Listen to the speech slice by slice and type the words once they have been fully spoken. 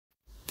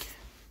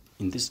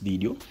In this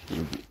video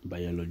in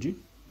biology,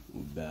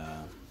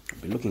 we'll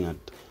be looking at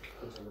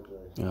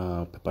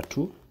paper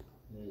 2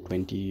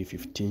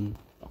 2015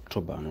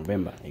 October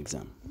November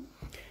exam.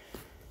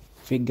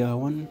 Figure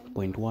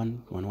 1.1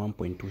 and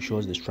 1.2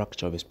 shows the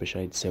structure of a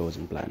specialized cells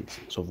in plants.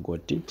 So we've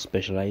got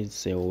specialized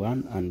cell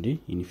 1 and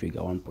in figure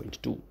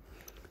 1.2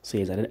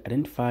 says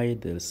identify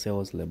the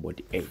cells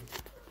labeled A.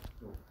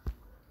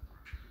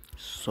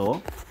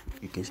 So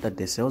you can see that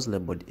the cells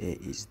labeled A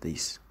is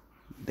this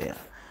there,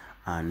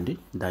 and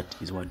that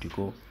is what you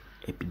call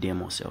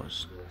epidermal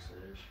cells.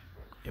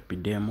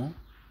 Epidermal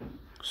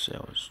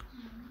cells.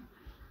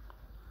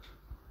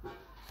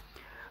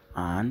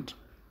 And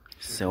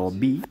cell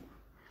B,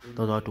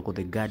 those are what we call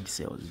the guard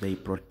cells. They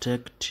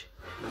protect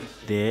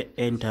the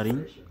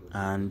entering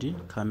and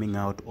coming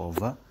out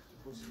of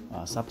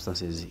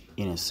substances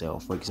in a cell,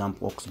 for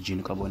example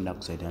oxygen, carbon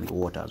dioxide and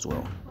water as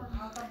well.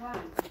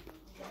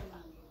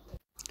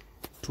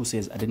 2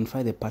 says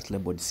identify the part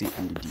labeled C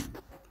and D.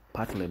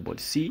 Part labeled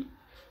C,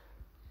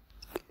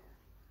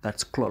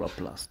 that's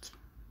chloroplast.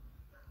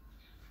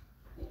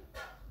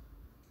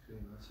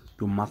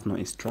 You must know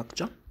its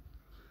structure.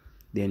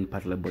 Then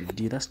part labeled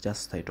D, that's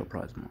just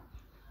cytoplasm.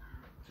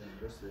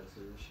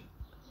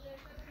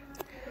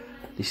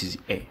 This is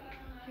A.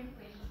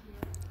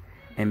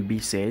 And B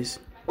says,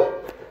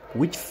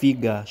 which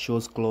figure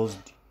shows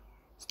closed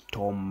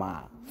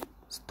stoma?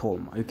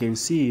 Stoma. You can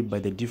see by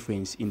the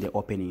difference in the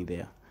opening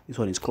there. This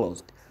one is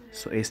closed.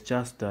 So it's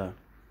just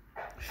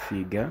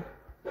figure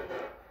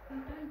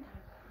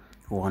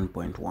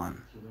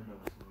 1.1.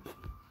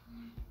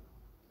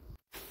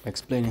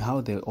 Explain how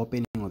the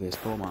opening of the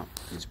stoma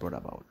is brought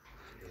about.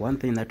 One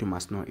thing that you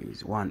must know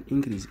is 1.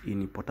 Increase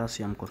in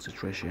potassium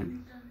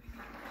concentration.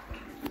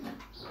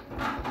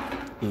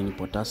 In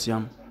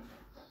potassium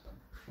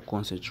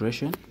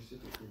concentration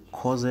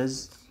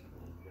causes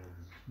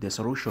the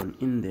solution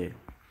in the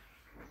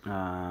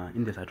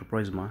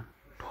cytoplasm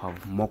to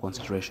have more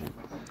concentration,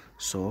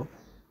 so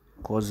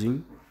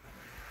causing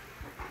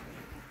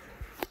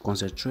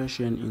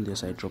concentration in the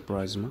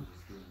cytoplasm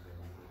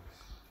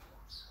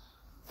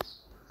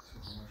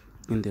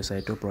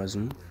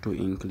to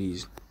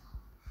increase.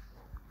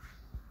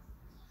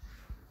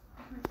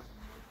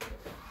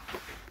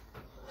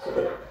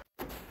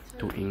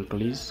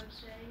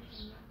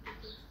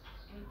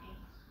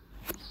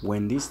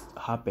 When this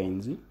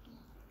happens,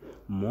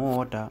 more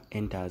water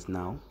enters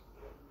now.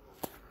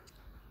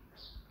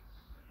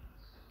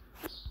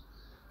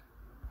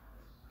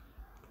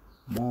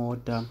 More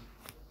water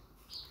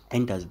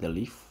enters the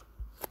leaf,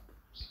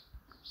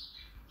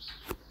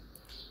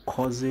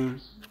 causing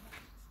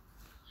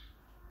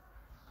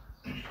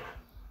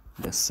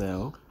the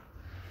cell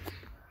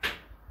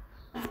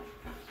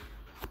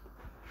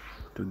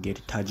to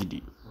get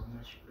turgid.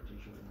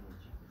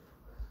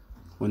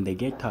 When they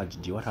get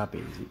turgid, what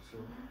happens?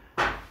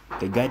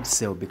 The guard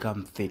cell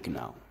become thick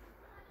now.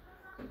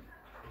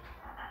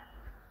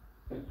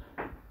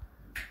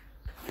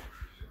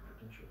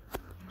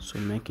 So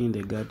making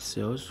the guard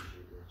cells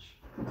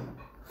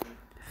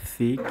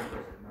thick,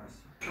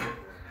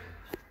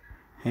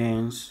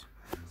 hence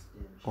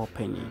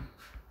opening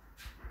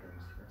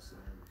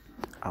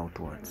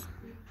outwards.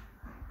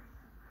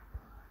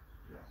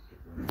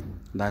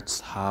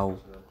 That's how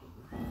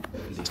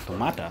the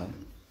stomata,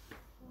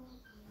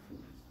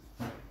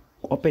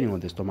 opening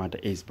of the stomata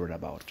is brought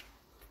about.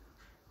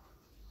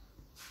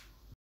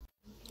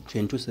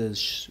 Chain 2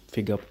 says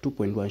figure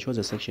 2.1 shows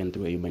a section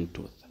through a human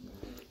tooth.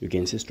 You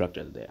can see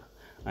structures there,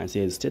 and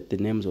says state the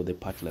names of the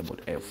part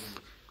labeled F.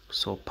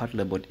 So part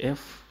labeled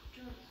F,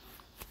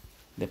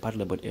 the part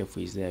labeled F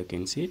is there, you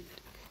can see it.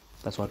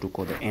 That's what we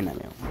call the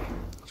enamel.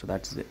 So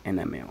that's the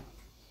enamel.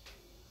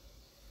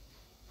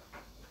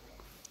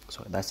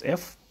 So that's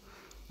F.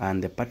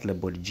 And the part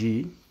labeled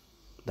G,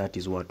 that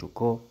is what we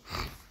call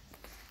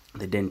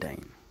the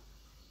dentine.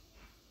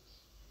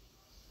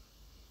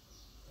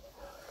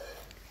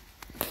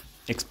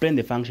 Explain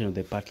the function of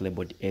the part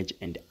labeled H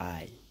and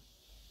I.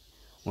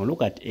 When we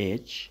look at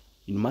H,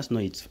 you must know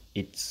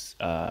its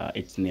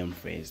name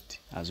first,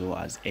 as well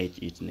as H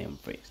its name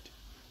first.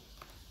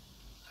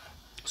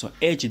 So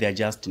H, they are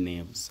just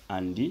nerves,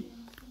 and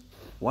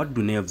what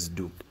do nerves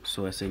do?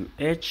 So we're saying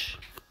H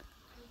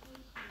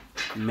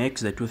makes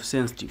the tooth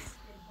sensitive.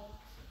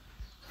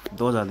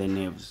 Those are the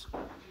nerves.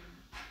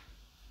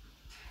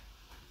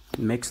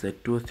 Makes the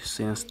tooth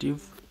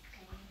sensitive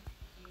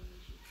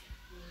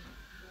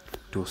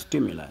to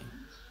stimuli.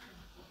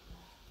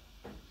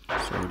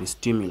 So the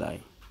stimuli.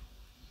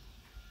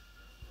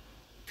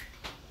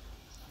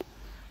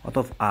 Out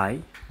of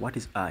I, what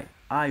is I?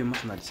 I, you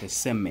must know that it's a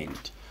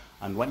cement.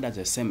 And what does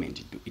a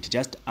cement do? It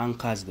just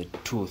anchors the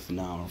tooth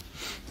now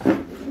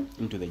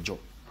into the jaw.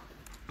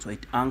 So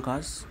it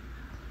anchors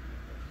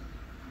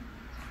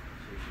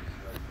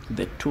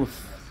the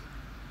tooth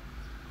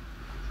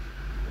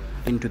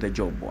into the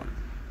jawbone.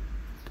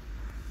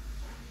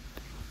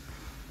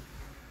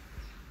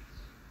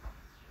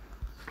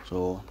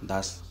 So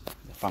that's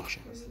the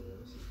function.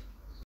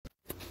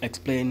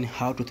 Explain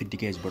how tooth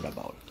decay is brought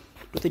about.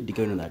 Tooth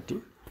decay, you know that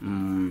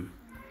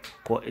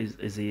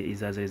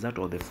is as a result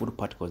of the food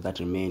particles that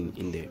remain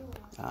in the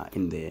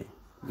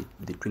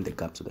between the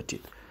gaps of the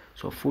teeth.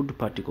 So food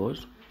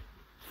particles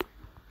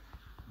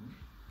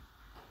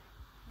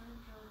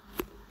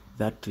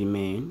that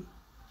remain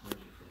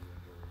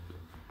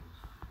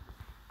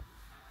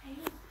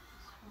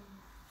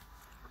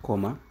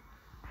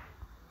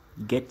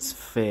gets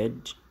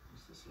fed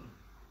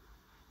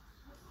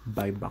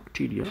by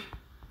bacteria.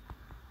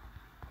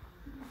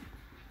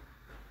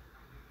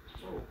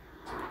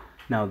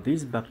 Now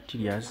these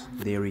bacteria,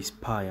 they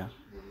respire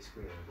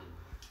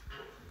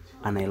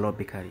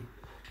anaerobically,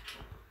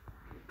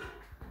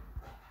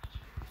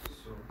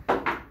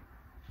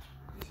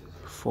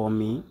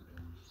 forming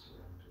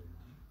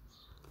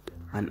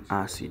an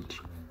acid.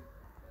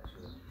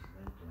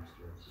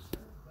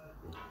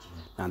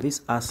 And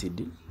this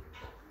acid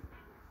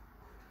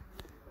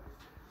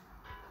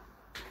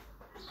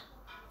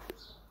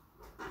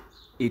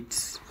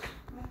eats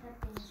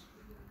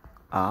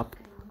up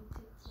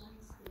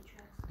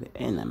the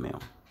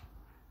enamel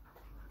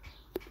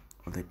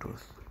of the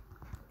tooth.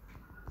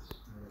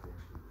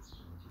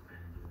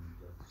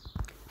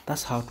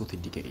 That's how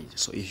tooth decay is.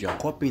 So if you are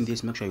copying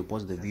this, make sure you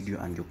pause the video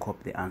and you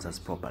copy the answers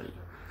properly.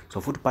 So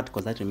food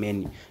particles that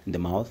remain in the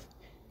mouth,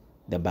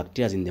 the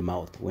bacteria in the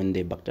mouth, when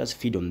the bacteria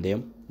feed on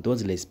them,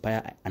 those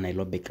respire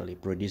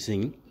anaerobically,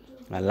 producing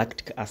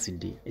lactic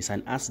acid. It's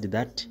an acid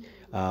that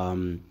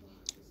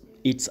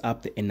eats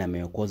up the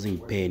enamel, causing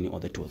pain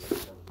on the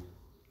tooth.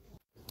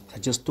 So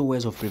just two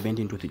ways of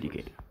preventing tooth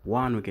decay.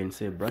 One, we can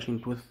say brushing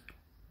tooth.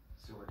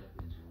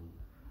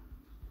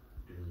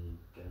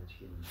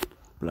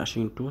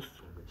 Brushing tooth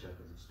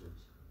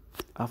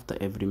after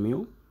every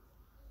meal.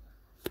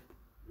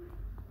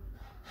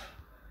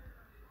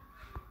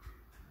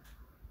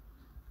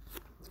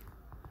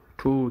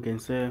 Two, we can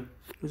say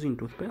using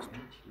toothpaste.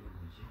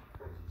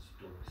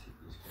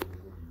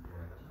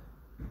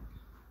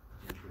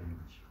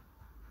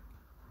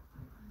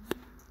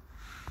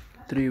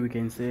 Three, we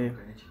can say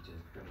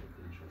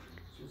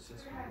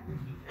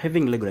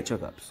having regular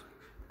checkups.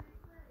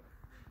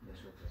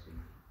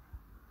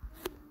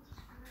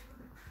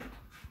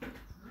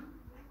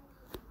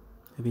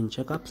 Having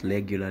checkups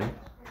regularly,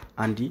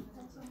 and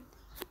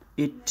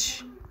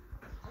eat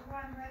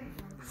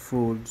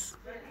foods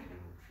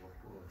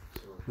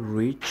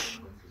rich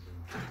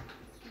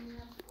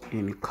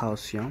in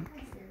calcium.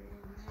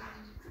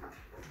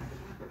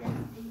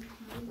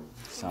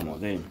 Some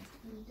of them.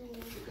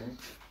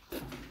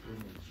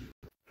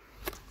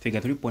 Figure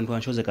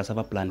 3.1 shows a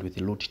cassava plant with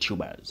root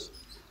tubers.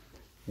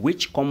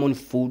 Which common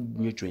food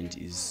nutrient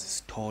is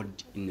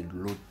stored in the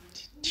root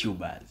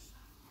tubers?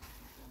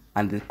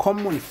 And the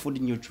common food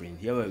nutrient,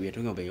 here we are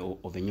talking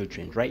of a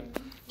nutrient, right?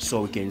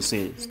 So we can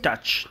say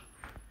starch.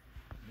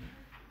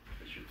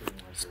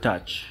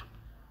 Starch.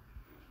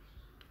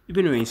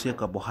 Even when you say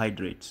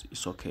carbohydrates,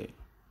 it's okay.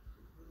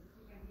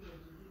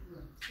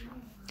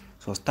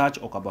 So starch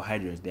or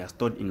carbohydrates, they are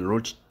stored in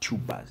root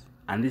tubers.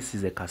 And this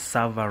is a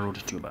cassava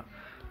root tuber.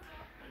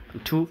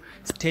 Two,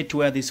 state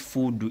where this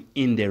food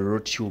in the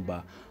root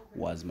tuber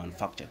was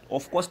manufactured.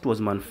 Of course, it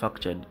was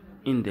manufactured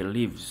in the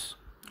leaves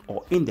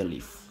or in the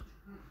leaf.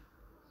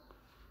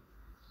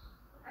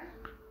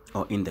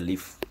 Or in the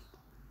leaf.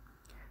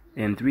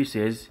 And 3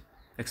 says,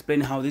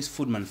 explain how this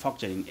food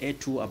manufactured in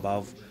A2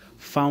 above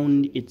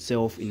found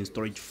itself in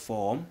storage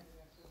form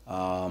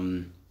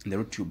in the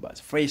root tubers.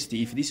 First,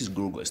 if this is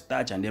glucose,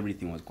 starch and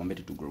everything was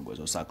converted to glucose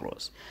or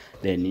sucrose.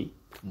 Then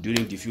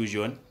during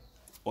diffusion,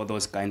 all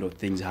those kind of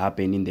things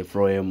happen in the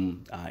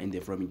phloem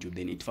tube.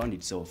 Then it found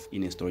itself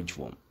in a storage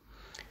form.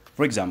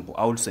 For example,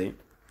 I would say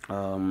it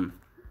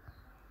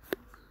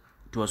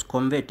was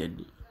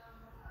converted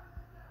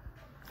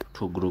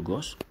to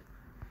glucose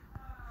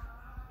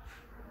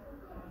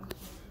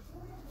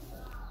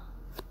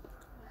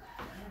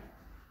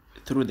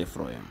through the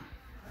phloem.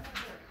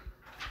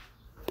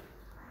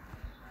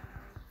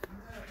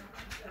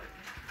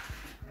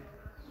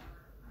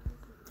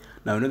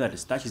 Now we know that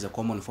starch is a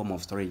common form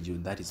of storage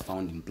that is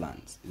found in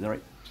plants. Is that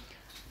right?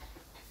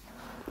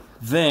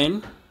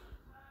 Then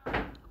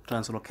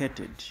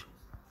translocated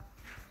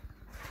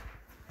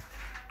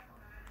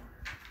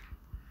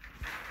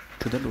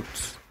to the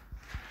roots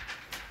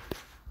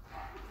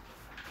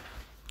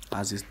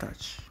as a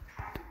starch.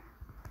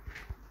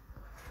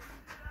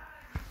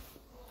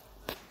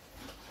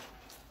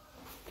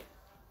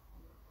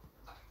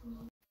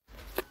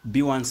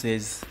 B1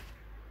 says,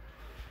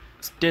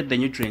 state the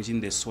nutrients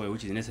in the soil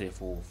which is necessary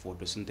for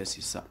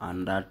photosynthesis,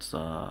 and that's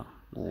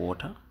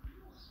water.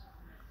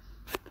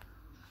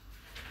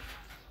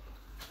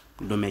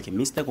 Don't make a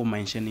mistake of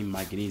mentioning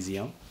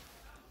magnesium,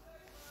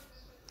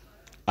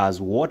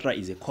 as water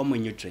is a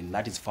common nutrient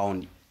that is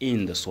found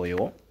in the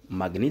soil.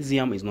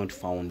 Magnesium is not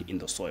found in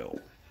the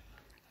soil.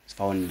 It's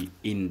found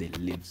in the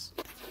leaves.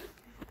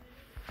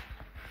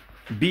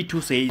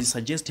 B2 says,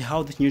 suggest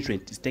how this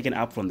nutrient is taken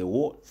up from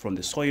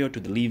the soil to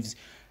the leaves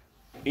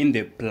in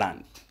the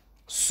plant.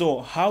 So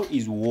how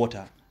is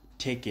water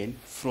taken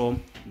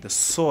from the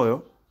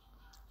soil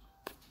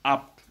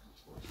up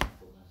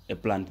a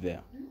plant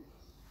there?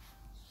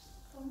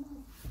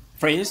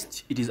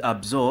 First, it is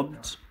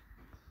absorbed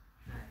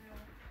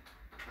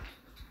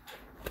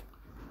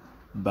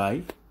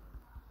by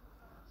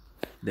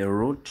the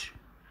root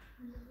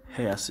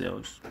hair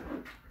cells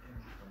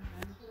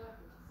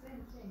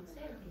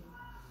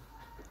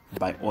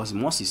by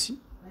osmosis,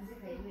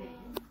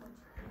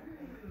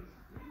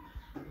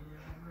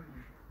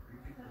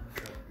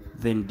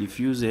 then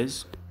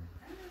diffuses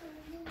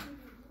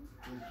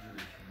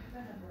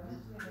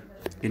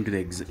into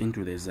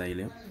the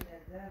xylem,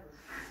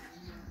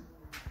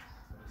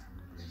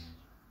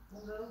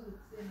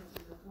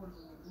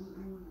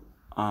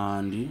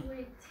 and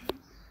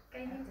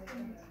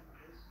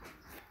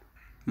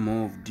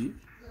moved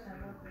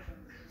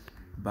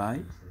by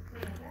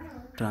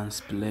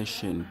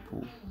transpiration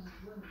pool.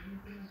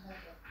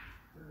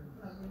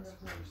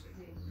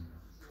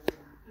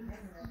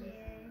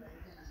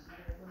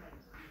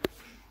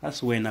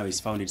 That's where now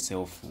it's found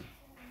itself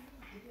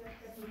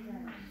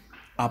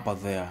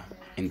up there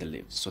in the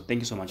leaves. So thank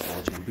you so much for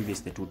watching.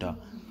 Previous the tutor.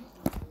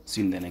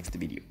 See you in the next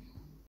video.